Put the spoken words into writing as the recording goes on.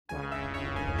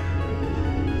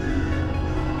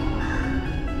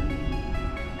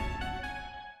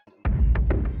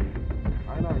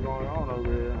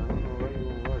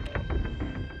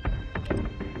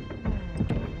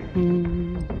Eyeball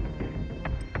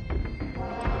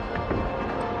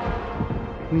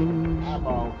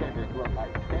fingers look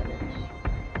like tennis.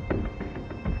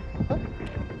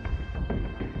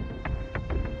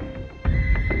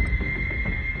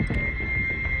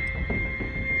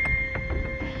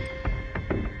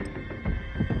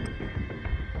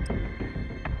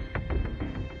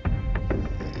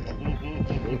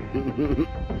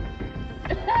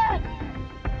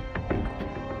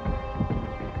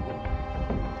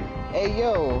 Hey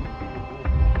yo,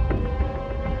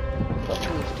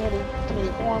 fucking steady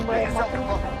cornbread.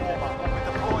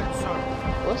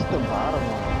 What's the bottom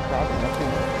one? Probably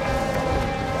nothing.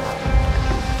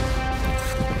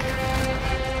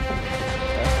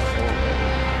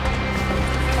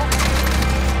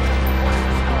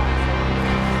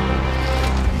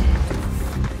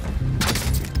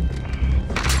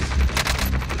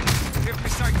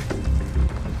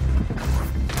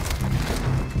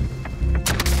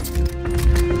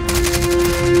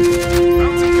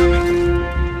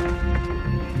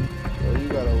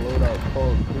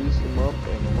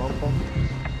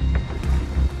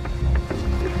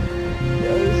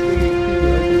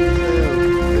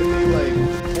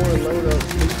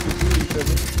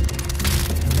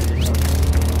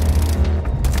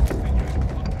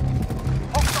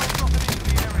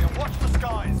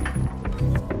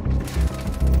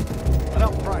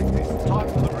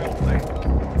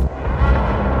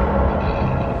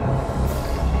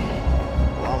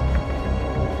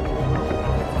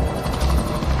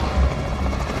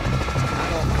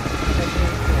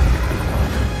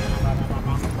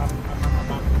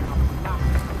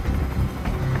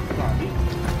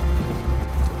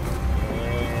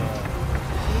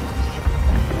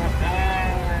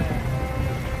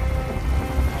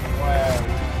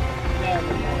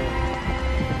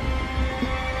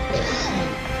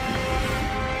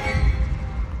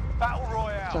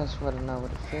 Just want to know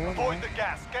what it feels. Avoid the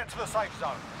gas. Get to the safe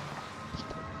zone.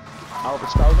 Oh, the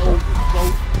stove.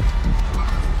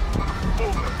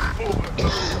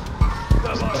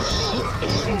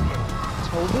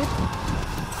 Toby?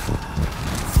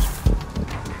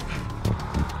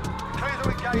 Clear the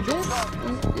engagement zone.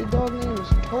 Your dog name is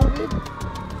Toby?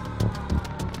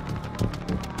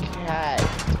 Cat.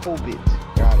 Toby.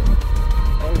 Got it.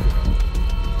 Toby.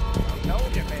 No,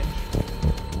 you bitch.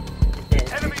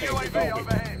 Enemy UAV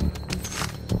overhead.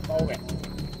 Okay.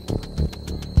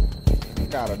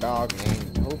 Got a dog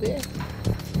named Toby?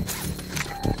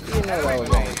 You know that was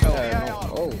on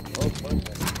paranormal. Oh,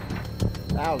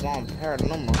 that was on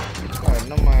paranormal.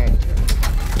 Paranormal.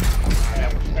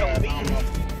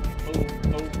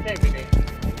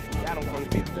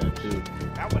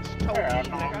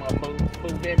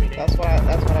 That's what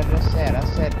I just said. I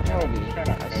said Toby.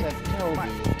 I said Toby.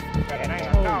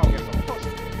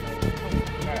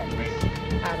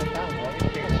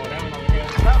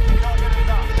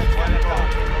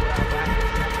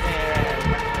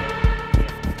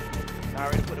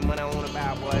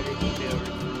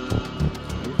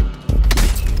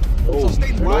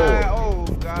 Why? Oh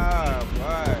God,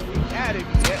 why? We got it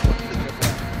yet.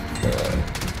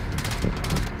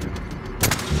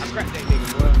 I scrapped that nigga,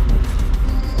 boy.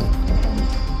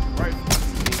 Right.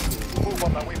 Move on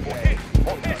that way, boy. Hit.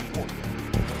 Oh, hit.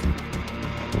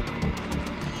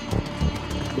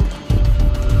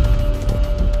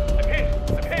 I'm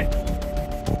hit.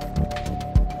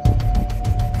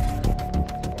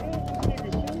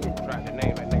 Tried to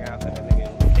name that nigga out there. That nigga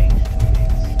in the case.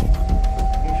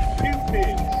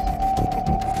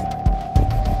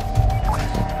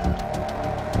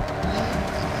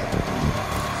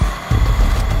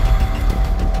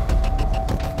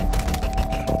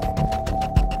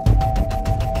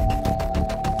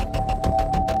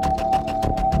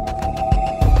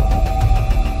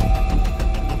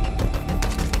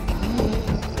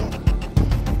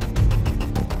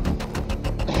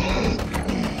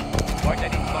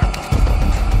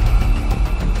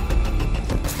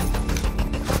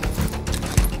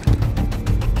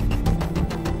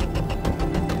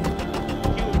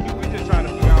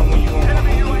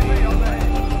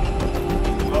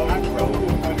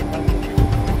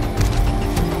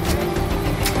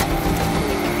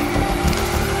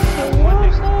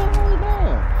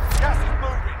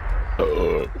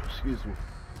 Excuse me.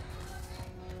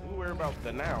 We worry about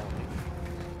the now.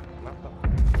 Not the...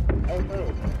 Oh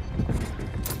no.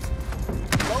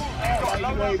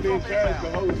 The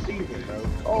whole season, bro.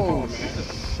 Oh shit.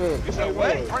 You said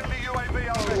what? Friendly UAV You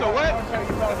overhead. said what?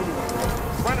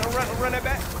 Run it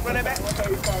back. Run it back,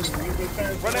 bitches.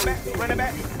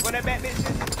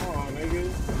 Come on, nigga.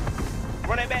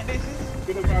 Run it back, bitches.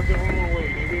 Get us out your own way,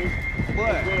 nigga.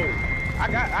 What? I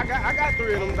got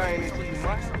 3 of them things this season,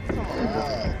 boy.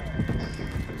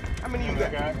 How many you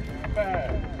got?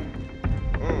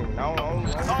 No,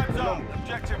 Time's up.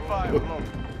 Objective failed. I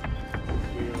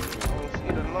don't see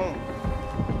it alone.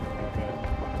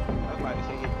 That's like this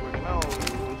ain't working out.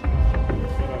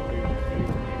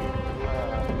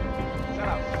 Shut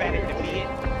up, fatty to me.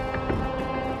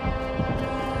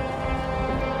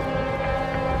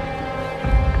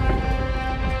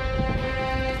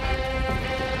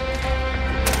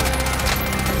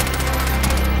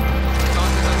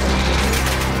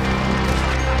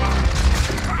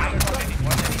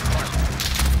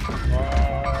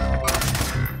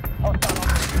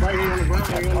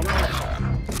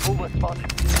 Over spotted.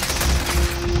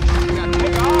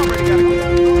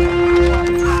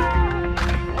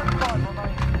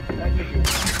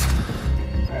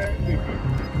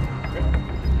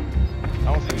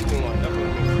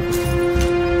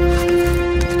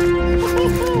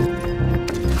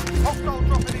 Hostile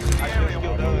dropping into the area.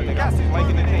 Gas is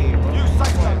moving in. New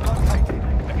safe zone located.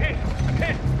 Ahead.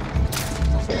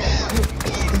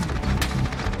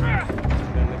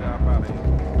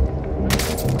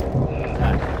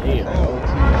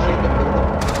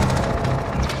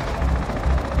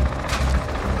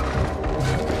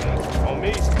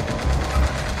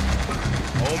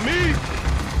 On me!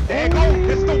 There you go!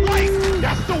 It's the white!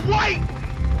 That's the white!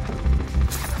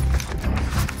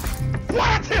 What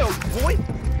I tell you, boy?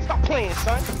 Stop playing,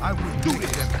 son. I will do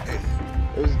this.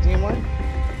 It was a team one?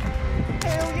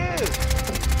 Hell yeah!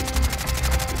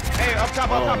 Hey, up top.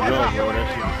 Bro, that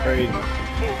shit crazy.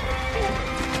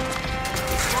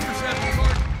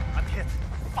 I'm hit.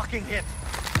 Fucking hit.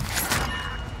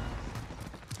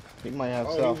 He might have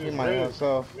self. He might have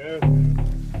self. Yeah.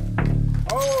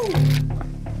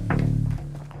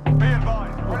 Be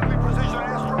advised. Friendly precision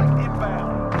airstrike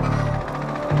inbound.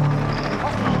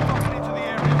 Hostile dropping into the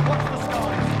area. Watch the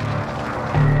skies.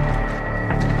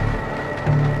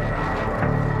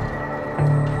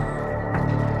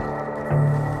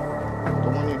 The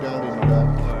one you down didn't die.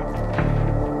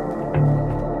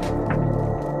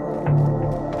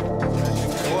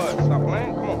 What? Stop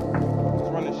playing? Come on. Let's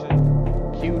run this shit.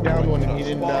 Q down one and he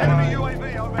didn't die. Enemy UAV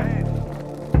overhead.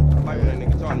 I like when that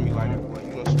nigga talking to me like that, boy.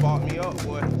 You gonna spot me up,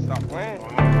 boy. Stop playing.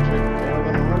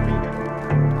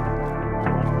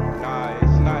 Nah,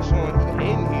 it's not showing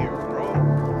in here, bro.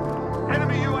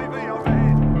 Enemy UAV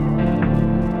overhead.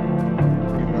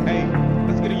 Hey,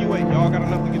 let's get a UA. Y'all got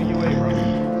enough to get a UA, bro.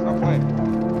 Stop playing.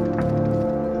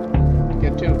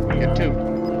 Get two. Get two.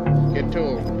 Get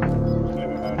two.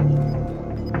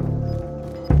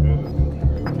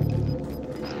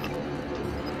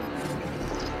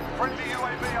 Friendly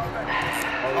UAV overhead.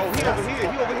 Oh, he over here.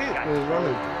 He over here. He was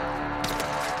running.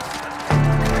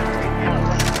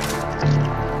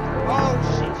 Oh,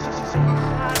 shit.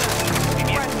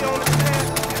 Right here on the stairs.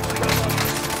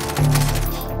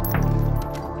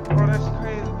 Bro, that's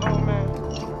crazy. Oh, man.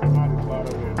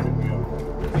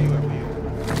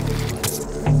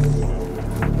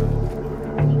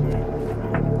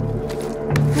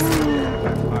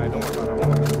 Alright, don't worry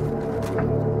about it.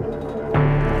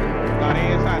 Nah, they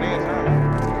inside.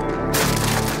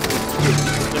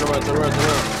 Turn around.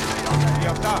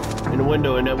 Yeah, stop. In the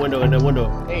window, in that window.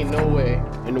 Ain't no way.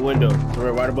 In the window.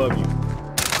 Right above you.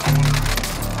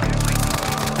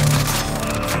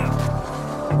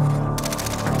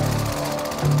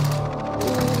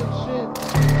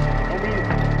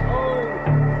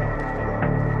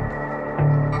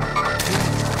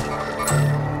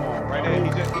 Right there. He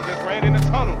just ran in the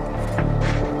tunnel.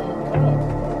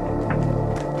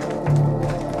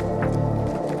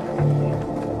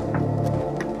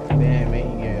 Damn, man,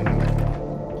 he getting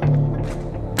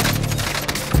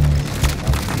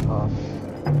off.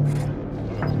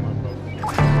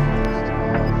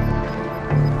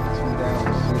 Two down,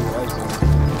 two exits.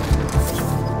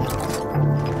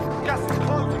 Gas is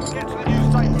closing. Get to the new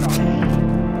safe zone.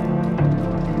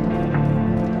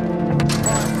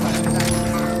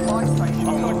 Fire station.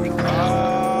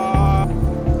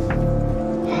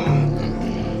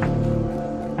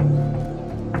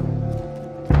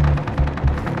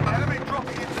 Enemy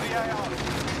dropping into the AR.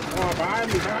 Behind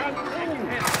me.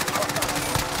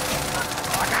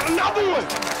 I got another one.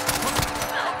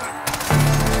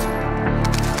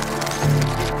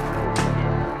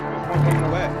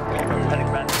 Where?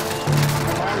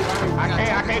 I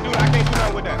can't do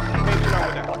nothing with that.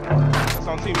 That's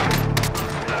on TV.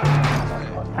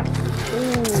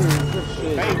 Ooh, good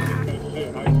shit. Thank you.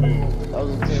 That was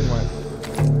a team one.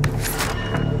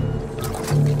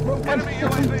 Enemy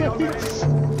UAV overhead.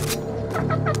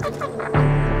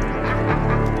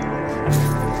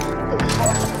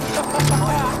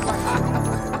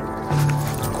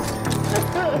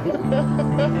 Friendly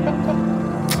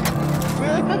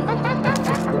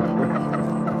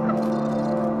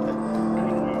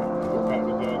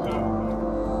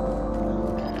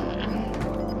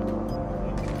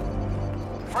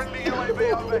UAV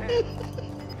overhead.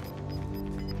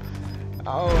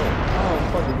 Oh,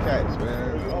 fucking catch,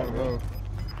 man. Oh.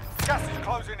 Gas is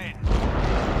closing in.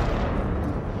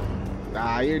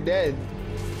 Nah, you're dead.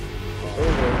 It's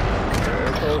over.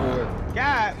 It's over.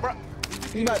 God, bro.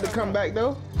 You about to come back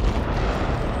though?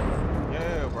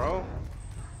 Yeah, bro.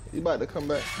 You about to come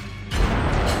back?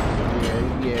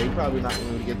 Yeah. You probably not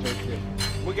gonna get your shit.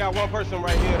 We got one person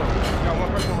right here, though. We got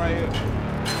one person right here.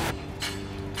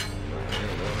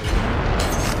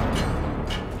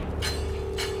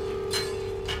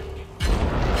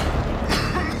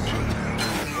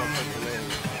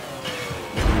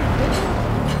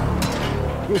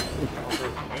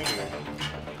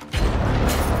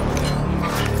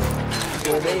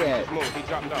 Where they at? Move. He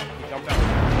jumped out. He jumped out.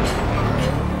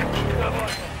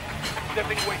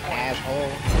 Stepping waypoint.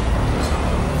 Asshole.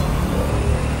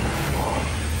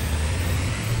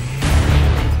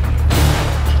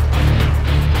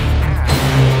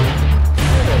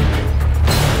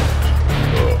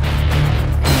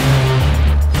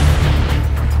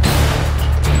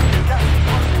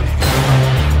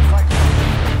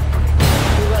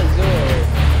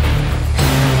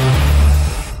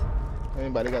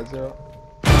 Anybody got zero?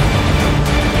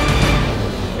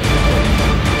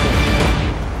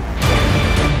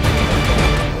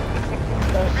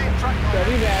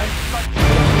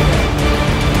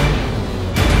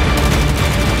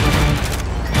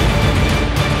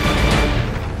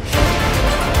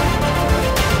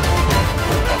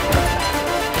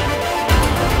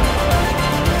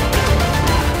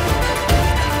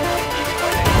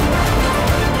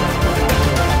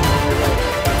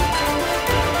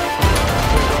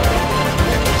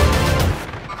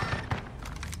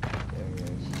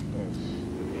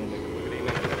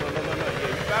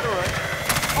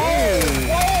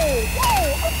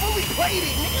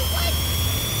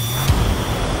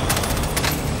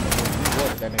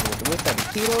 That nigga, what's that, the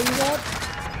kilo you got?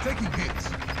 Taking hits.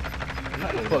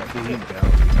 How the fuck did he down?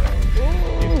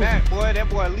 Get back, boy. That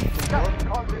boy lethal, bro.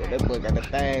 That boy got the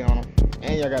thing on him.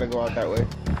 And y'all gotta go out that way.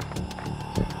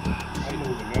 I'm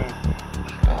moving, man.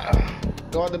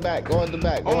 Go out the back, go out the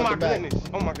back, go Oh out my the back. goodness.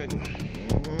 Oh my goodness.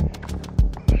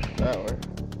 That way.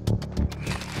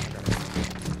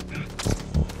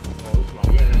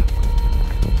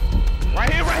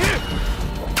 Right here, right here.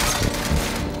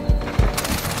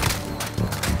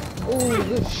 Oh,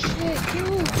 good shit,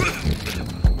 dude.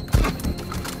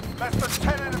 Less than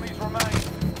 10 enemies remain.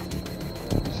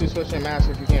 You should switch your mask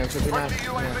if you can. Switch your Friendly mask.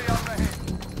 UAV overhead.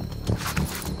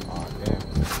 Oh, damn.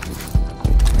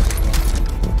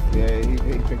 Yeah, he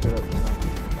picked it up.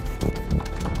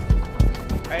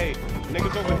 Hey,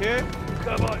 niggas over here.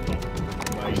 Come on.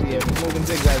 Yeah, moving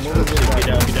zigzag, moving zigzag. Get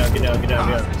down, get down, get down, get down,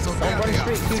 get down. Don't run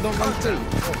straight, dude, don't run straight.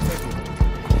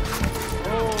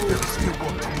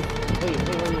 Wait.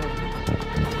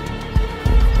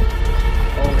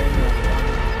 Oh, there you go.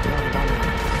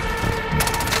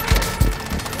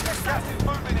 Gas is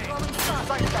moving in.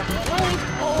 Safe zone.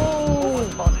 Oh!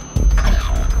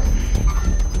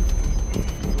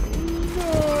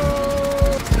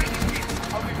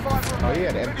 Only 5 remain. Oh, he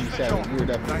had an MP7. You were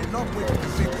definitely.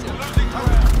 Losing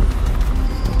ground.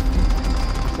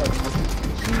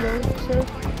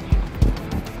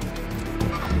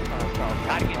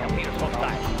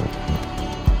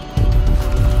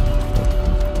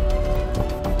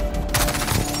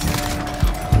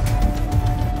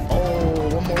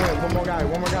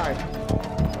 One more guy.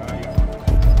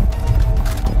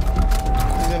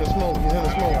 He's in the smoke.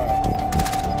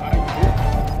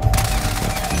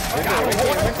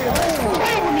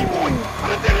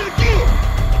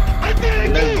 Right there.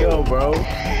 Let's go, bro.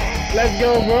 Let's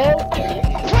go, bro.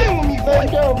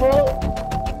 Let's go, bro.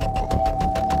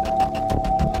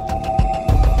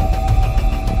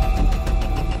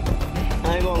 I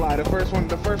ain't gonna lie. The first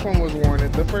one was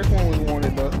warranted. The first one was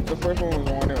warranted.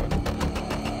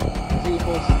 He was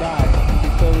supposed to die. He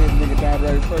told me the nigga died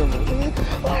right in front of him.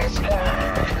 Let's go.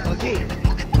 Okay.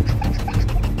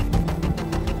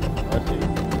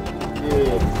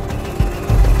 Yeah.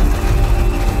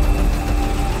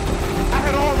 I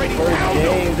had already First found game,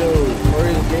 him. dude.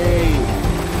 First game.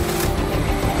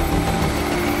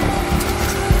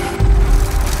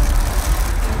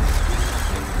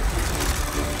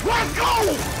 Let's go!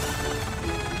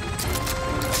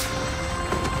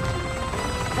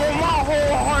 For my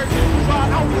whole heart, bro, I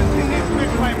was in this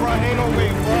bitch like, bro, ain't no way,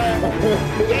 bro.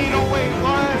 Ain't no way,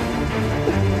 bro.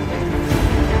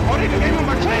 Oh, they just gave me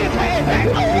my chance. Hey, back.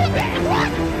 Oh, back.